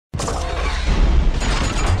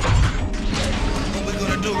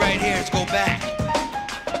gonna do right here is go back.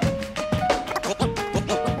 What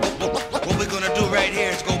we're gonna do right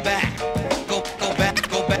here is go back. Go back,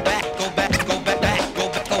 go back, go back, go back, go back,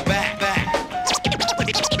 go back.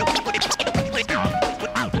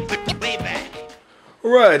 Way back.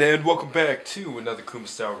 Alright, and welcome back to another Kuma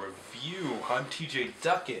Style review. I'm TJ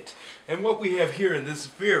Duckett, and what we have here in this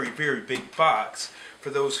very, very big box,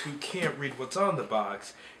 for those who can't read what's on the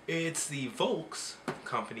box, it's the Volks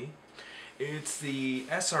company. It's the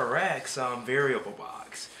SRX variable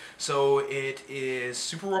box. So it is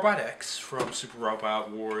Super Robot X from Super Robot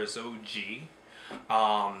Wars OG.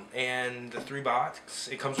 And the three bots,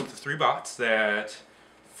 it comes with the three bots that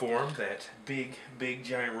form that big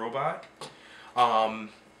giant robot. And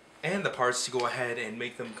the parts to go ahead and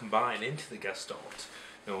make them combine into the Gestalt,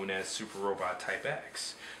 known as Super Robot Type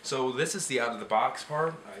X. So this is the out of the box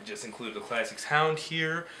part. I just included the Classics Hound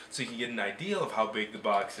here so you can get an idea of how big the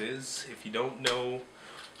box is. If you don't know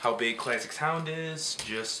how big Classics Hound is,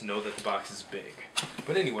 just know that the box is big.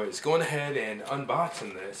 But anyways, going ahead and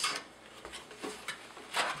unboxing this.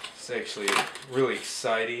 It's actually really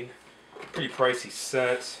exciting. Pretty pricey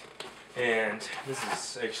set. And this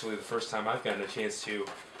is actually the first time I've gotten a chance to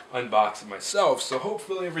unbox it myself, so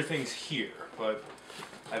hopefully everything's here. But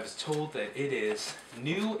I was told that it is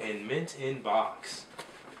new and mint in box.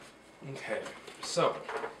 Okay, so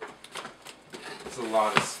it's a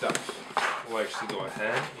lot of stuff. We'll actually go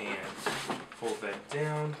ahead and fold that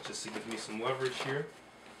down just to give me some leverage here.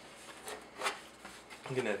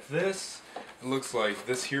 Looking at this, it looks like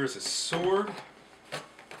this here is a sword. Go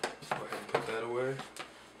ahead and put that away.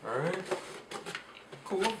 Alright,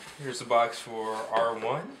 cool. Here's the box for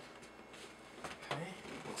R1. Okay,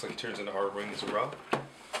 looks like it turns into R-Wing as well.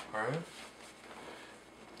 Alright.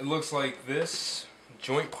 It looks like this,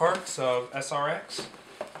 joint parts of SRX.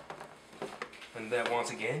 And that once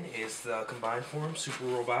again is the combined form Super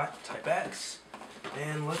Robot Type X.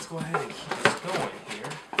 And let's go ahead and keep this going here.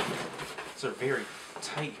 These are very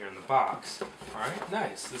tight here in the box. Alright,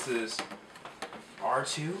 nice. This is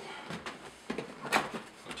R2.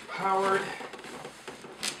 Powered.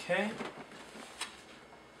 Okay.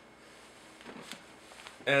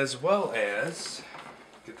 As well as,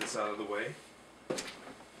 get this out of the way.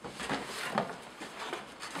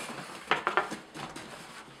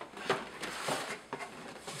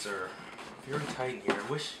 These are very tight in here.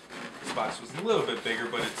 I wish this box was a little bit bigger,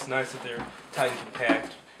 but it's nice that they're tight and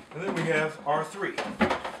compact. And then we have R3.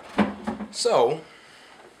 So,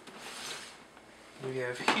 we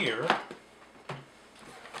have here,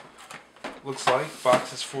 looks like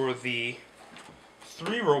boxes for the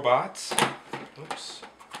three robots, oops,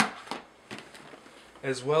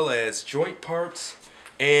 as well as joint parts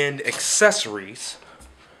and accessories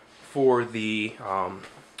for the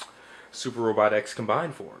Super Robot X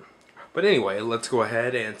combined form. But anyway, let's go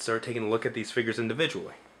ahead and start taking a look at these figures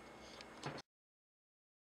individually.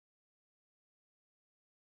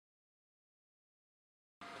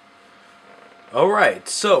 Alright,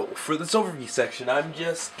 so for this overview section, I'm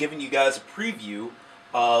just giving you guys a preview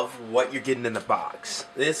of what you're getting in the box.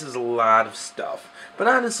 This is a lot of stuff, but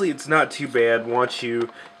honestly it's not too bad once you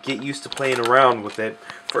get used to playing around with it.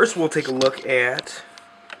 First we'll take a look at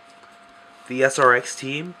the SRX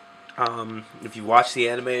team. If you watch the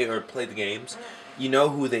anime or play the games, you know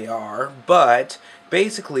who they are, but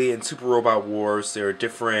basically in Super Robot Wars there are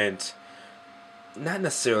different, not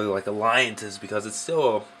necessarily like alliances because it's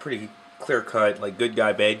still a pretty clear-cut, like good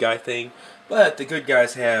guy, bad guy thing, but the good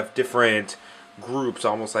guys have different groups,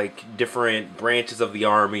 almost like different branches of the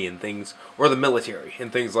army and things, or the military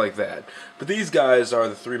and things like that. But these guys are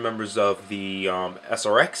the three members of the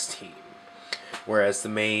SRX team, whereas the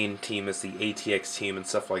main team is the ATX team and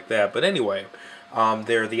stuff like that. But anyway,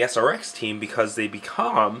 they're the SRX team because they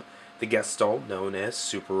become the Gestalt known as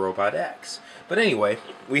Super Robot X. But anyway,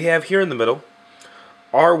 we have here in the middle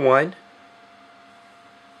R1,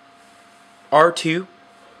 R2,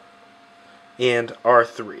 and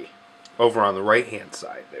R3 over on the right hand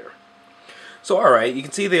side there. So alright, you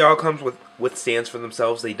can see they all come with stands for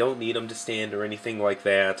themselves. They don't need them to stand or anything like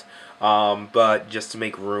that, but just to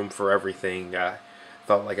make room for everything, I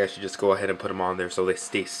felt like I should just go ahead and put them on there so they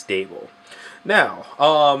stay stable. Now,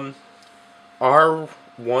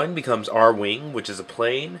 R1 becomes R-Wing, which is a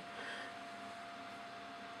plane.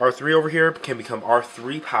 R3 over here can become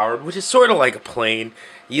R3 powered, which is sort of like a plane.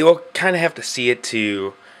 You'll kind of have to see it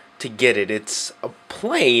to get it. It's a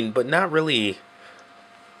plane, but not really,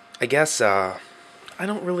 I guess, I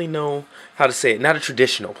don't really know how to say it. Not a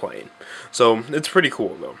traditional plane. So, it's pretty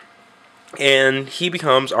cool, though. And he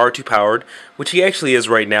becomes R2 powered, which he actually is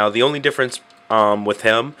right now. The only difference with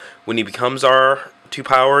him, when he becomes R2 2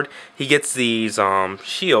 powered, he gets these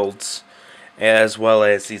shields as well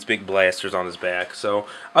as these big blasters on his back. So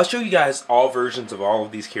I'll show you guys all versions of all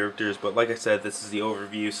of these characters, but like I said, this is the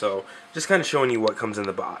overview, so just kind of showing you what comes in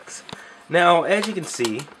the box. Now, as you can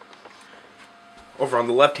see, over on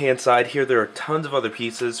the left hand side here, there are tons of other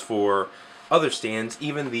pieces for other stands.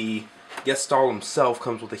 Even the Gestalt himself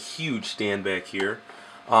comes with a huge stand back here.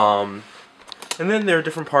 And then there are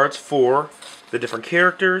different parts for the different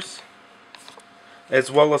characters,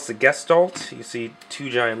 as well as the Gestalt. You see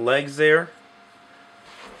 2 giant legs there,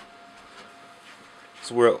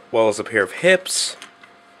 as well as a pair of hips.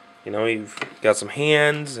 You know, you've got some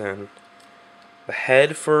hands and the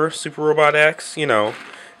head for Super Robot X, you know.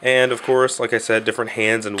 And of course, like I said, different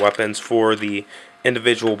hands and weapons for the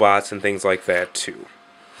individual bots and things like that too.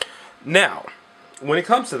 Now, when it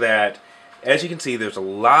comes to that, as you can see, there's a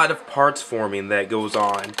lot of parts forming that goes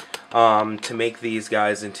on to make these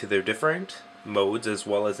guys into their different modes as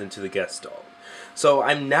well as into the Gestalt. So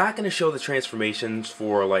I'm not going to show the transformations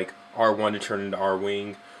for like R1 to turn into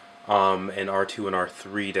R-Wing and R2 and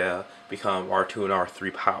R3 to become R2 and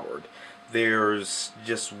R3 powered. There's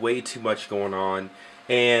just way too much going on,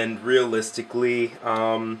 and realistically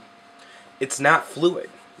it's not fluid,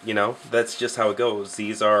 you know. That's just how it goes.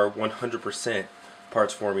 These are 100%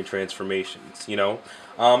 parts forming transformations, you know,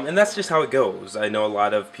 and that's just how it goes. I know a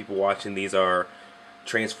lot of people watching these are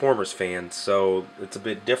Transformers fans, so it's a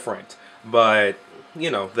bit different, but you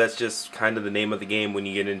know, that's just kind of the name of the game when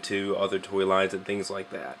you get into other toy lines and things like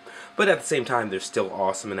that. But at the same time, they're still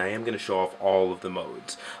awesome, and I am going to show off all of the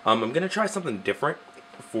modes. I'm going to try something different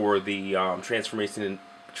for the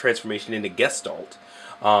transformation into Gestalt,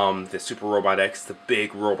 the Super Robot X, the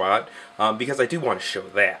big robot, because I do want to show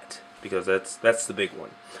that, because that's the big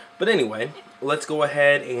one. But anyway, let's go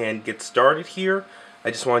ahead and get started here.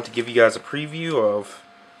 I just wanted to give you guys a preview of,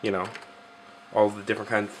 you know, all the different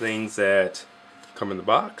kinds of things that come in the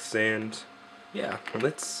box, and yeah,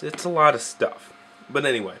 it's a lot of stuff. But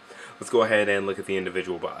anyway, let's go ahead and look at the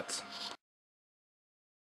individual bots.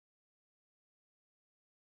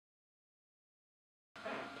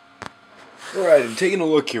 Alright, I'm taking a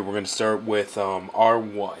look here. We're going to start with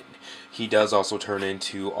R1. He does also turn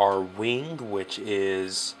into R-Wing, which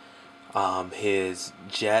is his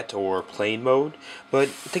jet or plane mode. But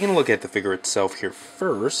taking a look at the figure itself here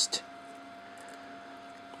first.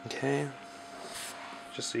 Okay.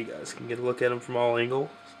 Just so you guys can get a look at him from all angles.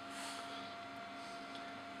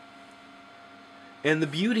 And the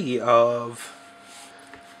beauty of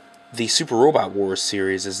the Super Robot Wars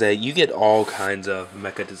series is that you get all kinds of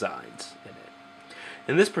mecha designs in it.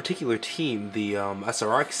 In this particular team, the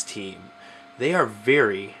SRX team, they are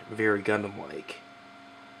very, very Gundam-like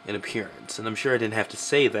in appearance. And I'm sure I didn't have to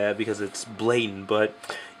say that because it's blatant, but,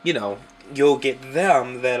 you know, you'll get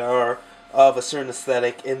them that are of a certain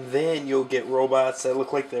aesthetic, and then you'll get robots that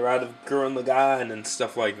look like they're out of Gurren Lagann and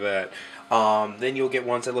stuff like that. Then you'll get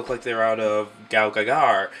ones that look like they're out of Gao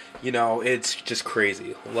Gagar. You know, it's just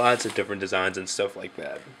crazy. Lots of different designs and stuff like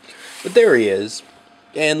that. But there he is.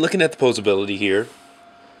 And looking at the posability here,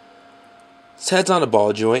 his head's on a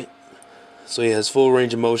ball joint, so he has full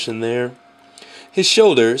range of motion there. His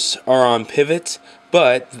shoulders are on pivots,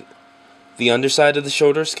 but the underside of the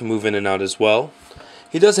shoulders can move in and out as well.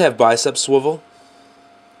 He does have bicep swivel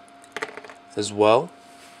as well,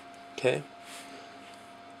 okay,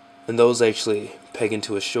 and those actually peg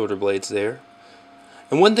into his shoulder blades there.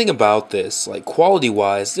 And one thing about this, like quality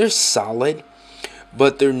wise, they're solid,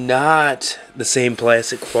 but they're not the same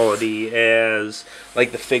plastic quality as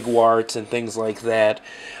like the Figuarts and things like that,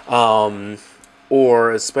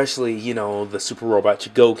 or especially, you know, the Super Robot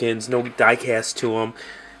Chigokins. No die cast to them.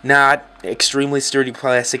 Not extremely sturdy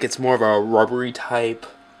plastic. It's more of a rubbery type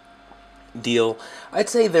deal. I'd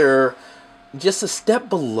say they're just a step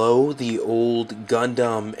below the old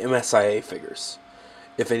Gundam MSIA figures,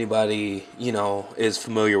 if anybody, you know, is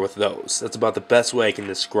familiar with those. That's about the best way I can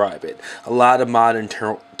describe it. A lot of modern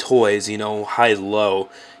toys, you know, high-low,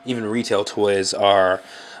 even retail toys, are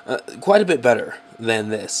quite a bit better than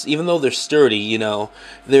this. Even though they're sturdy, you know,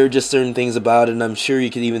 there are just certain things about it, and I'm sure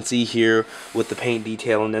you can even see here with the paint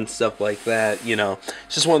detailing and stuff like that, you know.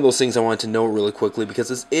 It's just one of those things I wanted to note really quickly, because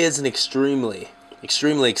this is an extremely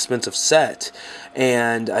expensive set,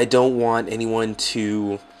 and I don't want anyone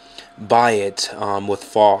to buy it with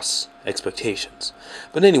false expectations.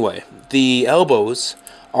 But anyway, the elbows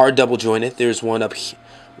are double jointed. There's one up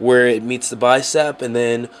where it meets the bicep, and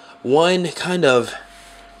then one kind of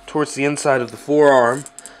towards the inside of the forearm.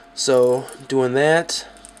 So doing that,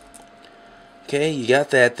 okay, you got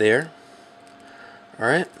that there.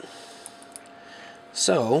 Alright,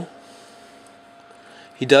 so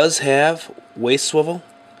He does have waist swivel,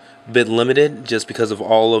 a bit limited just because of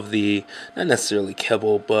all of the, not necessarily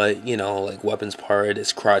kibble, but you know, like weapons part,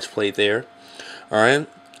 his crotch plate there. Alright,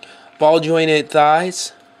 ball jointed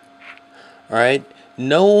thighs. Alright,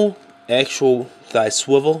 no actual thigh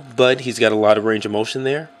swivel, but he's got a lot of range of motion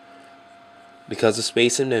there because of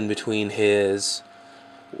spacing in between his,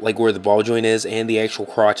 like where the ball joint is and the actual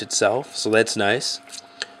crotch itself, so that's nice.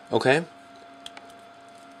 Okay,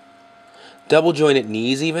 double jointed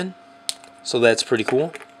knees even, so that's pretty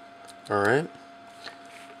cool. Alright,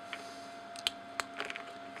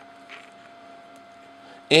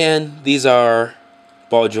 and these are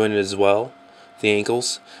ball jointed as well, the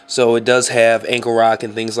ankles, so it does have ankle rock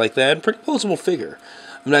and things like that. Pretty posable figure,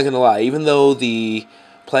 I'm not gonna lie. Even though the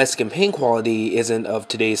plastic and paint quality isn't of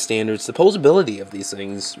today's standards, the posability of these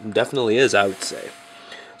things definitely is, I would say.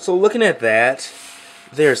 So looking at that,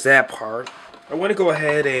 there's that part. I want to go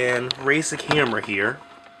ahead and raise the camera here.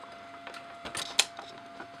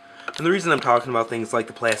 And the reason I'm talking about things like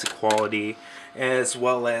the plastic quality as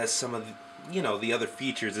well as some of the, you know, the other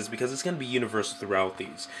features is because it's going to be universal throughout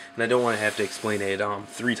these, and I don't want to have to explain it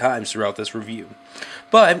 3 times throughout this review.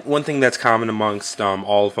 But one thing that's common amongst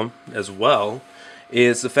all of them as well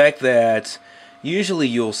is the fact that usually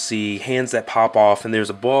you'll see hands that pop off and there's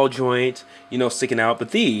a ball joint, you know, sticking out,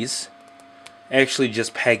 but these actually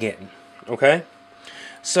just peg in. Okay,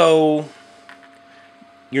 so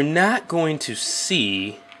you're not going to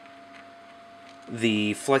see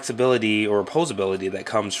the flexibility or opposability that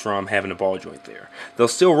comes from having a ball joint there. They'll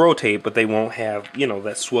still rotate, but they won't have, you know,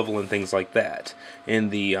 that swivel and things like that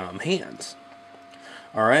in the hands.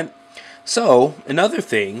 Alright, so another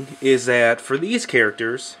thing is that for these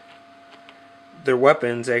characters, their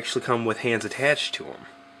weapons actually come with hands attached to them,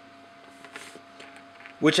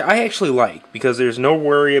 which I actually like because there's no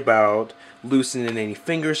worry about loosening any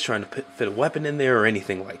fingers trying to fit a weapon in there or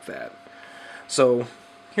anything like that. So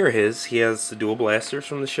here it is. He has the dual blasters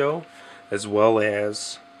from the show, as well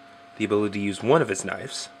as the ability to use one of his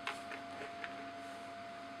knives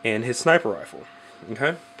and his sniper rifle.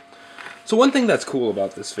 Okay, so one thing that's cool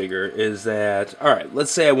about this figure is that, alright,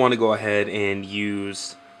 let's say I want to go ahead and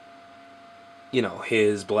use, you know,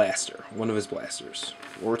 his blaster, one of his blasters,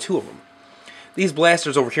 or 2 of them. These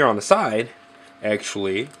blasters over here on the side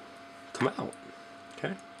actually come out.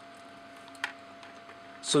 Okay,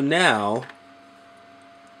 so now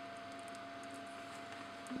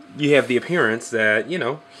you have the appearance that, you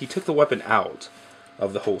know, he took the weapon out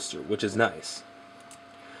of the holster, which is nice.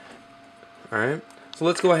 Alright, so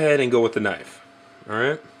let's go ahead and go with the knife.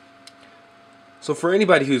 Alright, so for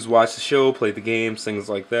anybody who's watched the show, played the games, things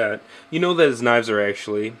like that, you know that his knives are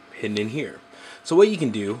actually hidden in here. So what you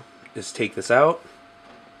can do is take this out.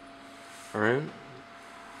 Alright,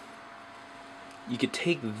 you could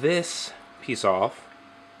take this piece off,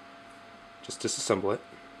 just disassemble it.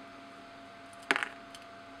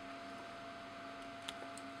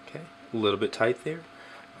 Okay, a little bit tight there,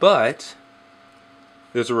 but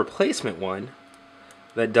there's a replacement one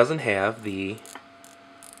that doesn't have the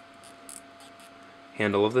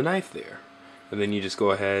handle of the knife there, and then you just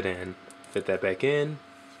go ahead and fit that back in,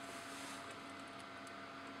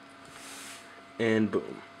 and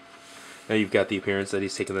boom. Now you've got the appearance that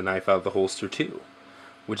he's taken the knife out of the holster too,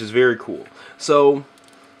 which is very cool. So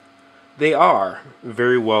they are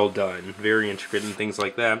very well done, very intricate and things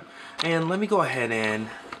like that. And let me go ahead and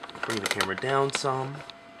bring the camera down some,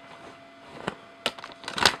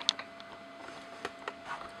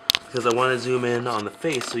 because I want to zoom in on the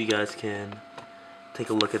face so you guys can take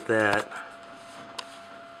a look at that.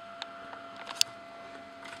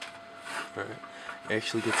 Alright,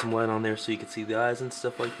 actually get some light on there so you can see the eyes and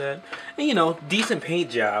stuff like that. And you know, decent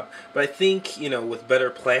paint job, but I think, you know, with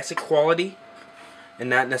better plastic quality and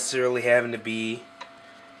not necessarily having to be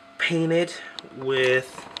painted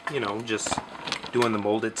with, you know, just doing the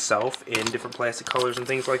mold itself in different plastic colors and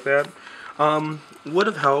things like that, would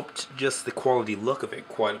have helped just the quality look of it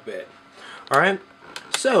quite a bit. Alright,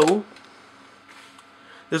 so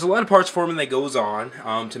there's a lot of parts forming that goes on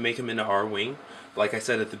to make him into R-Wing. Like I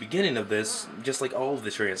said at the beginning of this, just like all of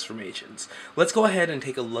the transformations. Let's go ahead and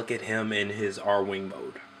take a look at him in his R-Wing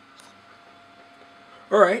mode.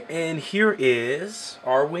 Alright, and here is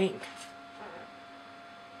R-Wing.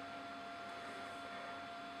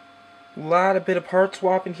 A lot of bit of part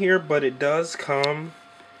swapping here, but it does come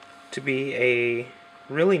to be a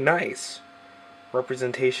really nice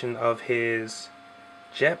representation of his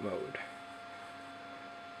jet mode.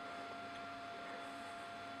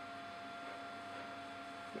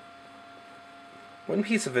 One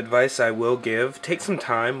piece of advice I will give, take some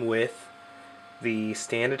time with the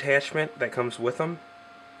stand attachment that comes with them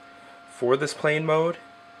for this plane mode,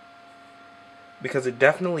 because it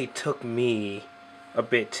definitely took me a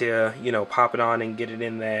bit to, you know, pop it on and get it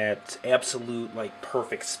in that absolute, like,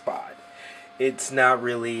 perfect spot. It's not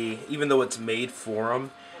really, even though it's made for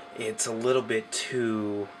them, it's a little bit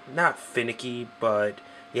too, not finicky, but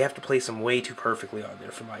you have to place them way too perfectly on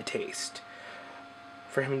there for my taste,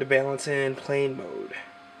 for him to balance in plane mode.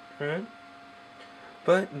 Right?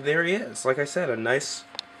 But there he is. Like I said, a nice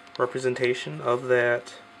representation of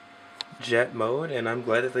that jet mode, and I'm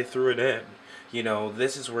glad that they threw it in. You know,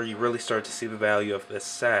 this is where you really start to see the value of this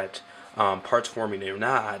set, parts forming or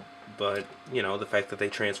not, but, you know, the fact that they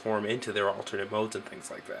transform into their alternate modes and things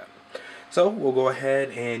like that. So, we'll go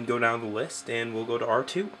ahead and go down the list, and we'll go to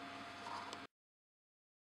R2.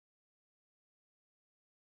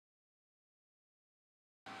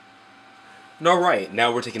 Alright,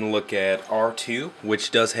 now we're taking a look at R2,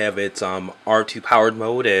 which does have its R2 powered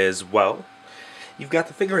mode as well. You've got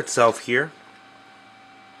the figure itself here.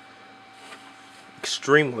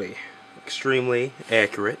 Extremely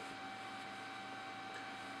accurate.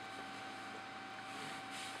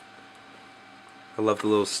 I love the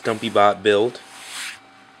little Stumpy Bot build.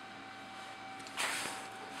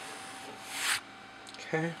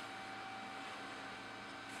 Okay.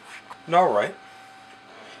 Alright.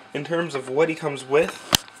 In terms of what he comes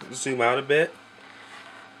with, zoom out a bit.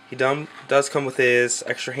 He does come with his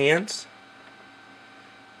extra hands.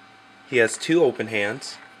 He has 2 open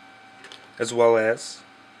hands, as well as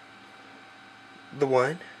the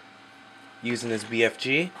one using his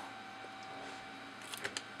BFG,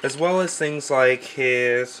 as well as things like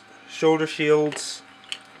his shoulder shields,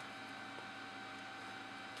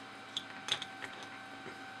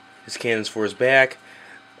 his cannons for his back,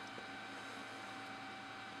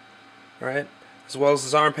 right, as well as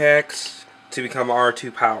his arm packs to become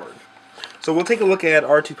R2 powered. So we'll take a look at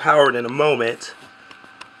R2 powered in a moment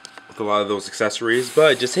with a lot of those accessories,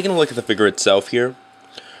 but just taking a look at the figure itself here.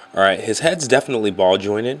 Alright, his head's definitely ball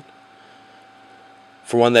jointed.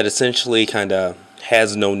 For one that essentially kind of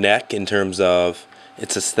has no neck in terms of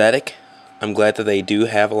its aesthetic, I'm glad that they do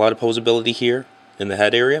have a lot of posability here in the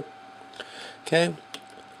head area. Okay,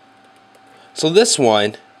 so this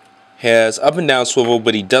one has up and down swivel,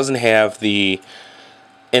 but he doesn't have the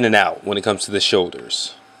in and out when it comes to the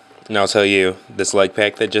shoulders. And I'll tell you, this leg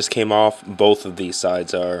pack that just came off, both of these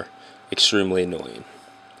sides are extremely annoying.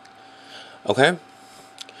 Okay,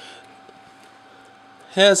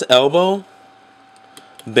 has elbow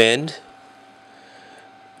bend,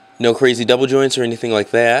 no crazy double joints or anything like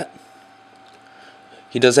that.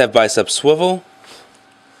 He does have bicep swivel,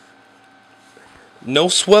 no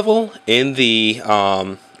swivel in the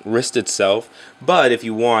wrist itself, but if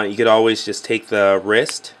you want, you could always just take the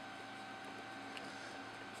wrist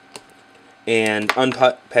and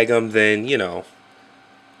unpeg them, then, you know,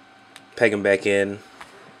 peg them back in,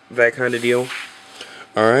 that kind of deal.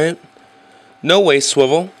 Alright, no waist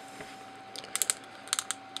swivel,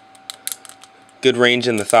 good range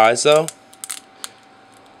in the thighs though,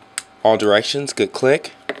 all directions, good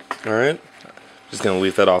click. Alright, just gonna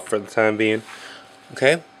leave that off for the time being.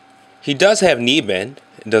 Okay, he does have knee bend.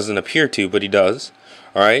 It doesn't appear to, but he does.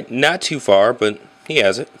 Alright, not too far, but he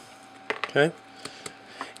has it. Okay,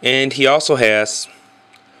 and he also has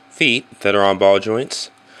feet that are on ball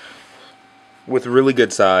joints with really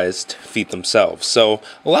good sized feet themselves. So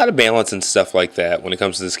a lot of balance and stuff like that when it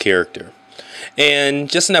comes to this character. And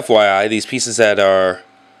just an FYI, these pieces that are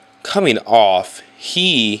coming off,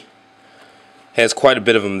 he has quite a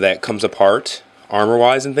bit of them that comes apart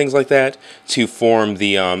armor-wise and things like that to form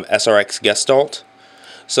the SRX Gestalt.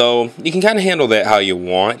 So you can kind of handle that how you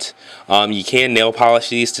want. You can nail polish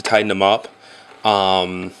these to tighten them up.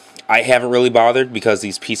 I haven't really bothered because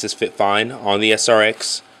these pieces fit fine on the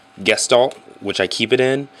SRX Gestalt, which I keep it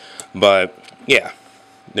in. But yeah,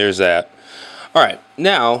 there's that. Alright,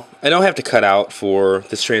 now I don't have to cut out for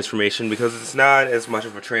this transformation because it's not as much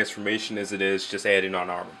of a transformation as it is just adding on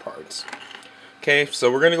armor parts. Okay,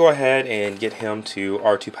 so we're going to go ahead and get him to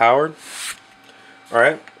R2 powered.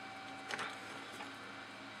 Alright.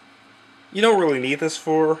 You don't really need this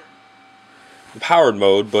for the powered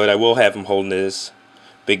mode, but I will have him holding his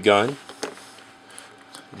big gun.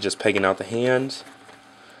 Just pegging out the hands.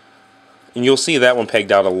 And you'll see that one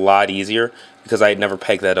pegged out a lot easier because I had never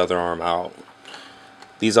pegged that other arm out.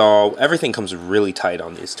 Everything comes really tight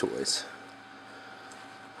on these toys.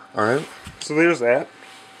 Alright, so there's that.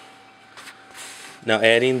 Now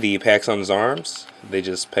adding the packs on his arms, they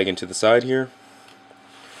just peg into the side here.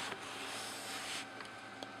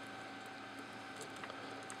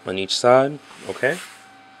 On each side, okay.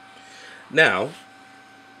 Now,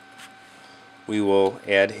 we will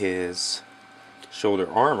add his shoulder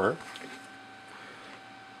armor.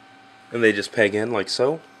 And they just peg in like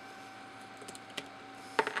so.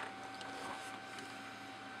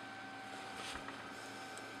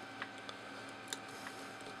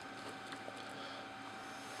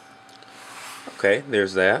 Okay,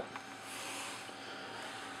 there's that.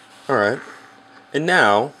 Alright. And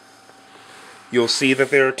now, you'll see that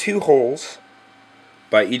there are 2 holes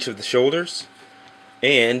by each of the shoulders.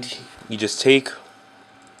 And you just take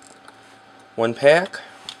one pack,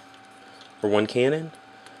 or one cannon,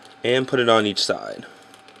 and put it on each side.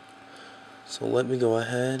 So let me go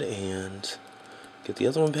ahead and get the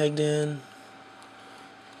other one pegged in.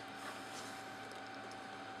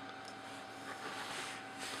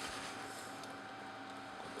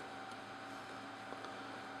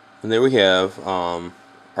 And there we have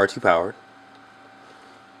R2 powered.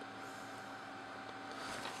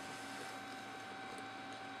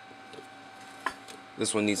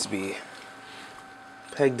 This one needs to be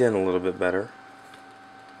pegged in a little bit better.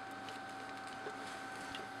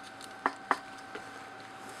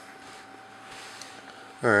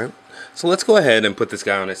 Alright, so let's go ahead and put this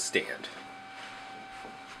guy on his stand.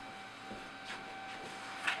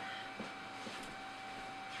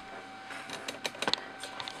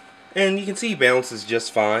 And you can see he balances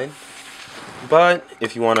just fine, but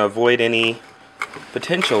if you want to avoid any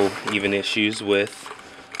potential even issues with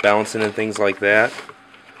balancing and things like that,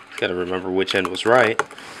 got to remember which end was right.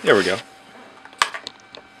 There we go.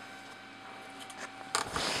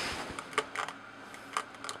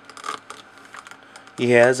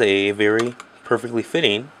 He has a very perfectly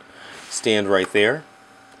fitting stand right there.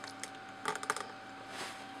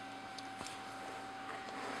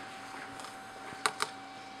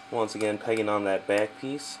 Once again, pegging on that back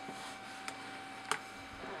piece.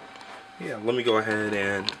 Yeah, let me go ahead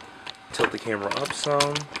and tilt the camera up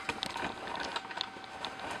some.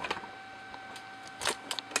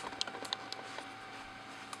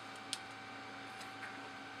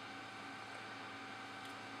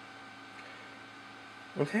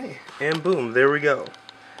 Okay, and boom, there we go.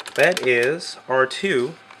 That is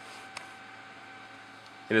R2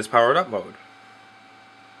 in his powered up mode.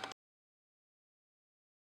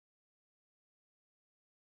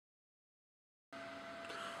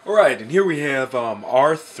 Alright, and here we have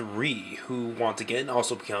R3, who once again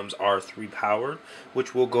also becomes R3 powered,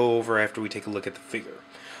 which we'll go over after we take a look at the figure.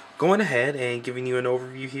 Going ahead and giving you an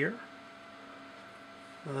overview here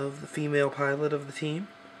of the female pilot of the team.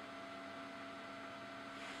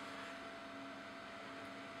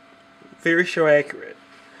 Very show accurate.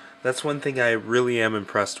 That's one thing I really am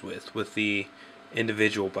impressed with the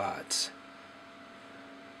individual bots.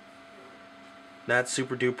 Not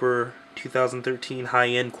super duper 2013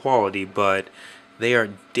 high-end quality, but they are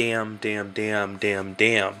damn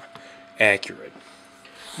accurate.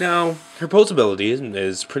 Now, her posability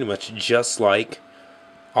is pretty much just like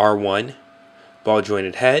R1. Ball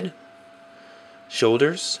jointed head,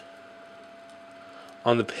 shoulders.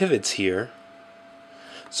 On the pivots here,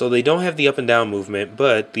 so they don't have the up and down movement,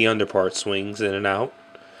 but the underpart swings in and out.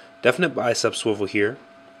 Definite bicep swivel here.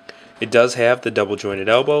 It does have the double jointed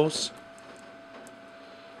elbows.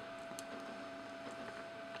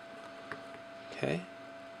 Okay.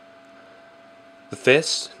 The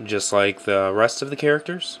fists, just like the rest of the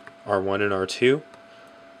characters, R1 and R2,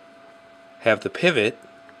 have the pivot,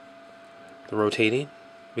 the rotating,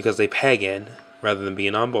 because they peg in rather than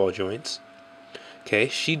being on ball joints. Okay,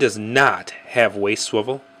 she does not have waist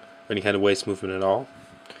swivel or any kind of waist movement at all.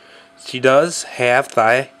 She does have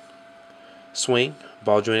thigh swing,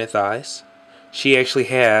 ball jointed thighs. She actually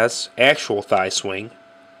has actual thigh swing.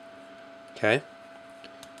 Okay.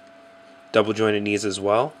 Double jointed knees as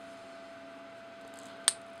well.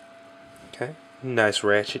 Okay, nice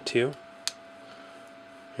ratchet too.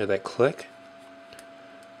 Hear that click.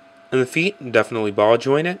 And the feet, definitely ball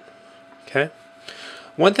jointed. Okay.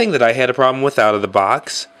 One thing that I had a problem with out of the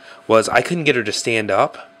box was I couldn't get her to stand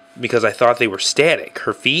up because I thought they were static,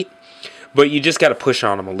 her feet, but you just got to push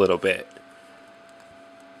on them a little bit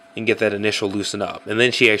and get that initial loosen up, and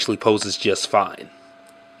then she actually poses just fine.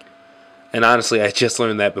 And honestly, I just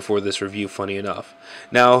learned that before this review, funny enough.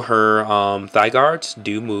 Now her thigh guards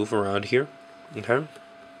do move around here. Okay.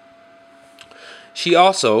 She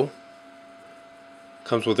also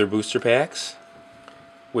comes with her booster packs,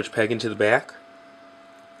 which peg into the back.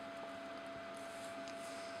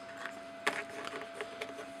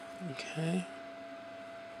 Okay.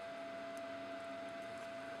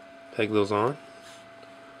 Peg those on.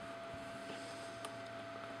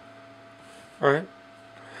 Alright.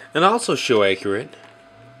 And also show accurate.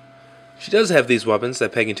 She does have these weapons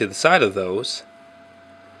that peg into the side of those.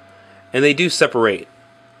 And they do separate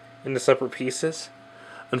into separate pieces.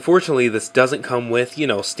 Unfortunately, this doesn't come with, you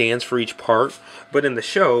know, stands for each part, but in the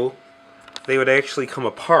show, they would actually come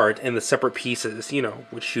apart and the separate pieces, you know,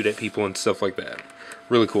 would shoot at people and stuff like that.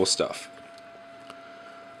 Really cool stuff.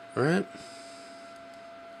 Alright.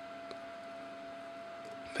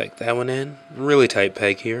 Peg that one in. Really tight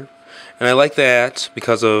peg here. And I like that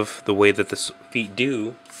because of the way that the feet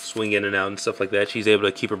do swing in and out and stuff like that. She's able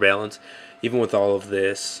to keep her balance even with all of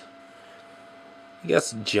this, I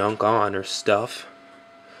guess, junk on her stuff.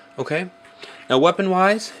 Okay. Now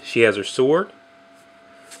weapon-wise, she has her sword.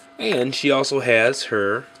 And she also has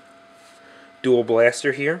her dual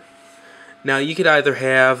blaster here. Now you could either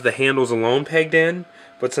have the handles alone pegged in,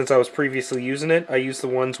 but since I was previously using it, I used the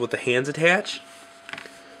ones with the hands attached.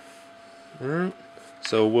 Alright,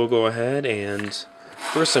 so we'll go ahead and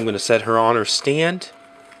first I'm going to set her on her stand.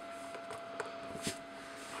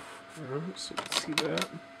 Alright, so let's see that.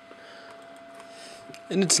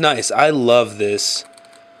 And it's nice. I love this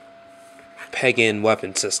peg-in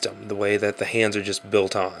weapon system, the way that the hands are just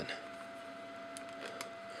built on.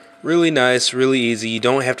 Really nice, really easy. You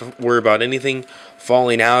don't have to worry about anything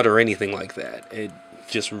falling out or anything like that. It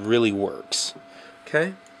just really works.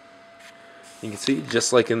 Okay? You can see,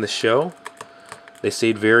 just like in the show, they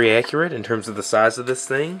stayed very accurate in terms of the size of this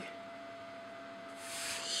thing.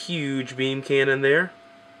 Huge beam cannon there.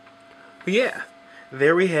 But yeah,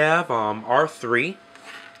 there we have R3.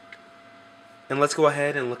 And let's go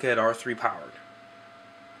ahead and look at R3 powered.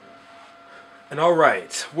 And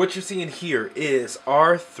alright, what you're seeing here is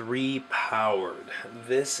R3 powered.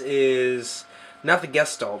 This is not the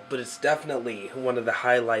Gestalt, but it's definitely one of the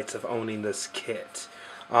highlights of owning this kit.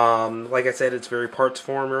 Like I said, it's very parts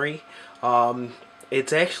formery.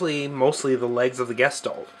 It's actually mostly the legs of the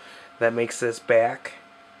Gestalt that makes this back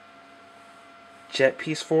jet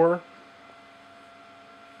piece for her.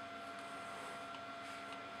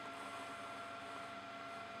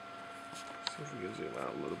 See if we can zoom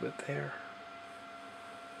out a little bit there.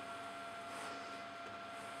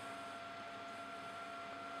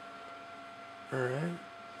 Alright.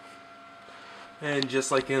 And just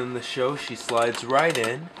like in the show, she slides right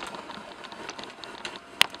in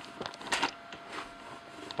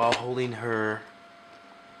while holding her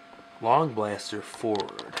long blaster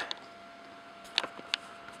forward.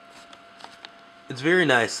 It's very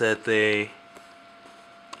nice that they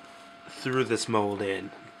threw this mold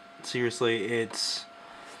in. Seriously, it's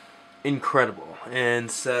incredible and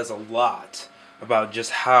says a lot about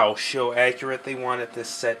just how show accurate they wanted this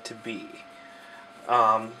set to be.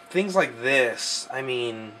 Things like this, I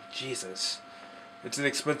mean, Jesus. It's an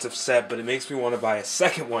expensive set, but it makes me want to buy a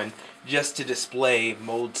second one just to display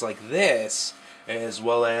molds like this, as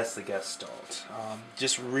well as the Gestalt.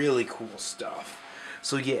 Just really cool stuff.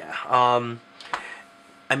 So yeah,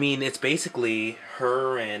 I mean, it's basically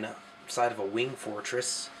her inside of a wing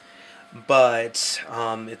fortress, but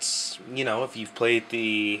it's, you know, if you've played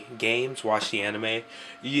the games, watched the anime,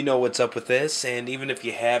 you know what's up with this, and even if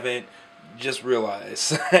you haven't, just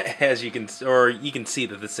realize, as you can see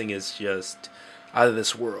that this thing is just out of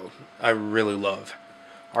this world. I really love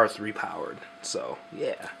R3 powered. So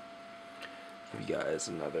yeah, give you guys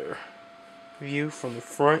another view from the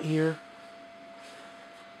front here.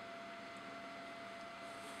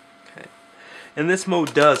 Okay, and this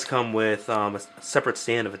mode does come with a separate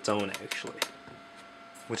stand of its own, actually,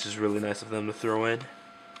 which is really nice of them to throw in.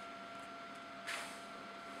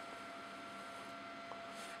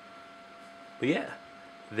 But yeah,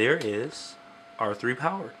 there is R3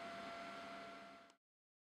 powered.